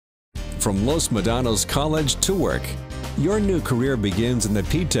from Los Medanos College to work. Your new career begins in the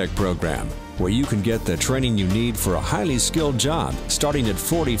PTEC program, where you can get the training you need for a highly skilled job starting at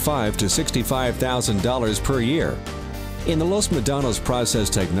 $45,000 to $65,000 per year. In the Los Medanos Process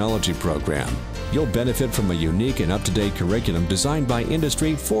Technology program, you'll benefit from a unique and up-to-date curriculum designed by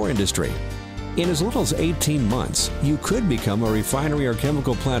industry for industry. In as little as 18 months, you could become a refinery or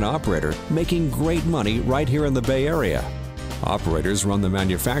chemical plant operator, making great money right here in the Bay Area. Operators run the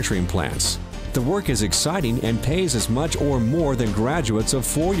manufacturing plants. The work is exciting and pays as much or more than graduates of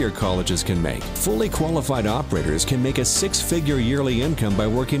four-year colleges can make. Fully qualified operators can make a six-figure yearly income by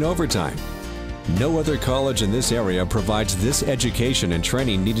working overtime. No other college in this area provides this education and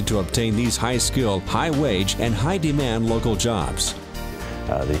training needed to obtain these high-skill, high-wage, and high-demand local jobs.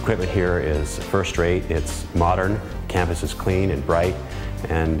 The equipment here is first-rate. It's modern. Campus is clean and bright,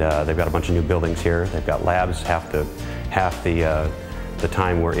 and they've got a bunch of new buildings here. They've got labs. Half the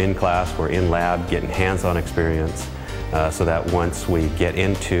time we're in class, we're in lab, getting hands-on experience, so that once we get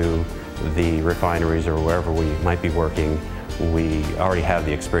into the refineries or wherever we might be working, we already have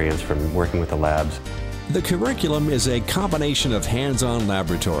the experience from working with the labs. The curriculum is a combination of hands-on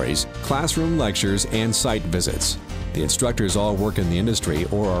laboratories, classroom lectures, and site visits. The instructors all work in the industry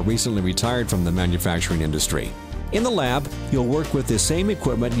or are recently retired from the manufacturing industry. In the lab, you'll work with the same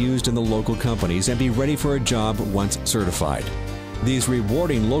equipment used in the local companies and be ready for a job once certified. These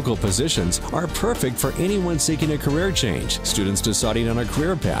rewarding local positions are perfect for anyone seeking a career change, students deciding on a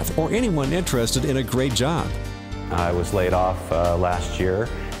career path, or anyone interested in a great job. I was laid off last year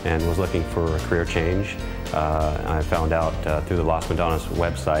and was looking for a career change. I found out through the Los Medanos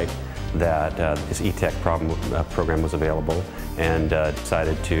website that this ETEC program was available, and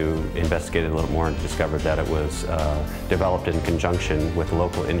decided to investigate it a little more and discovered that it was developed in conjunction with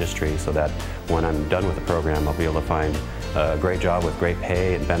local industry, so that when I'm done with the program I'll be able to find a great job with great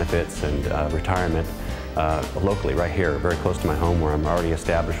pay and benefits and retirement locally right here, very close to my home, where I'm already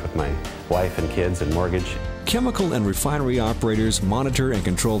established with my wife and kids and mortgage. Chemical and refinery operators monitor and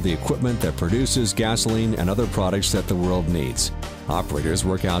control the equipment that produces gasoline and other products that the world needs. Operators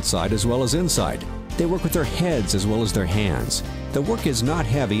work outside as well as inside. They work with their heads as well as their hands. The work is not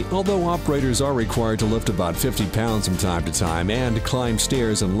heavy, although operators are required to lift about 50 pounds from time to time and climb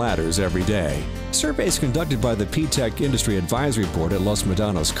stairs and ladders every day. Surveys conducted by the PTEC Industry Advisory Board at Los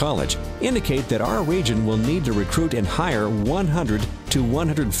Medanos College indicate that our region will need to recruit and hire 100 to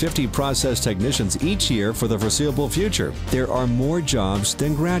 150 process technicians each year for the foreseeable future. There are more jobs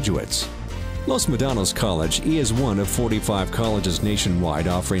than graduates. Los Medanos College is one of 45 colleges nationwide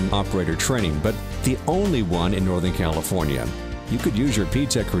offering operator training, but the only one in Northern California. You could use your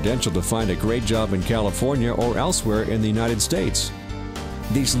PTEC credential to find a great job in California or elsewhere in the United States.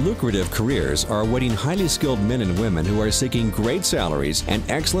 These lucrative careers are awaiting highly skilled men and women who are seeking great salaries and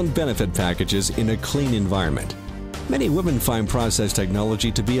excellent benefit packages in a clean environment. Many women find process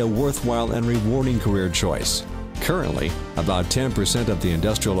technology to be a worthwhile and rewarding career choice. Currently, about 10% of the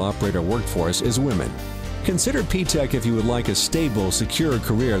industrial operator workforce is women. Consider PTEC if you would like a stable, secure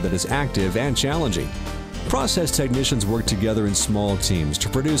career that is active and challenging. Process technicians work together in small teams to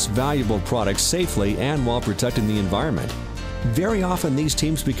produce valuable products safely and while protecting the environment. Very often these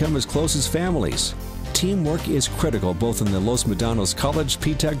teams become as close as families. Teamwork is critical both in the Los Medanos College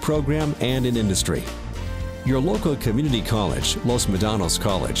PTEC program and in industry. Your local community college, Los Medanos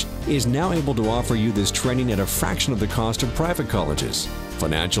College, is now able to offer you this training at a fraction of the cost of private colleges.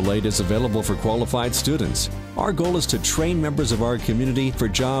 Financial aid is available for qualified students. Our goal is to train members of our community for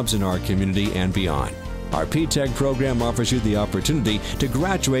jobs in our community and beyond. Our PTEC program offers you the opportunity to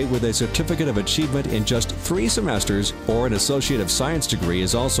graduate with a Certificate of Achievement in just 3 semesters, or an Associate of Science degree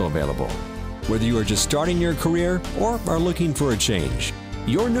is also available. Whether you are just starting your career or are looking for a change,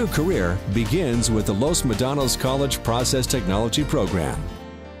 your new career begins with the Los Medanos College Process Technology program.